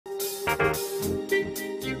Hey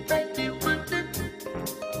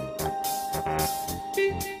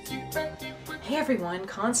everyone,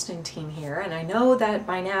 Constantine here, and I know that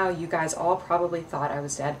by now you guys all probably thought I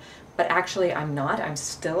was dead, but actually I'm not. I'm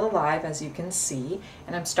still alive, as you can see,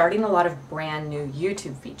 and I'm starting a lot of brand new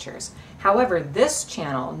YouTube features. However, this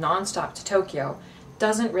channel, NonStoptoTokyo,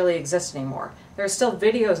 doesn't really exist anymore. There are still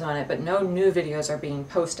videos on it, but no new videos are being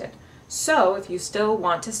posted. So if you still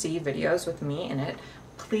want to see videos with me in it,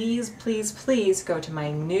 please, please, please go to my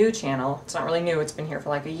new channel. It's not really new, it's been here for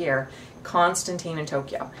like a year. Constantine in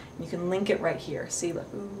Tokyo. You can link it right here. See, look,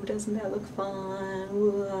 ooh, doesn't that look fun?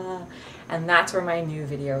 Ooh. And that's where my new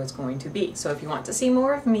video is going to be. So if you want to see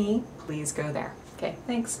more of me, please go there. Okay,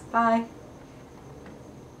 thanks, bye.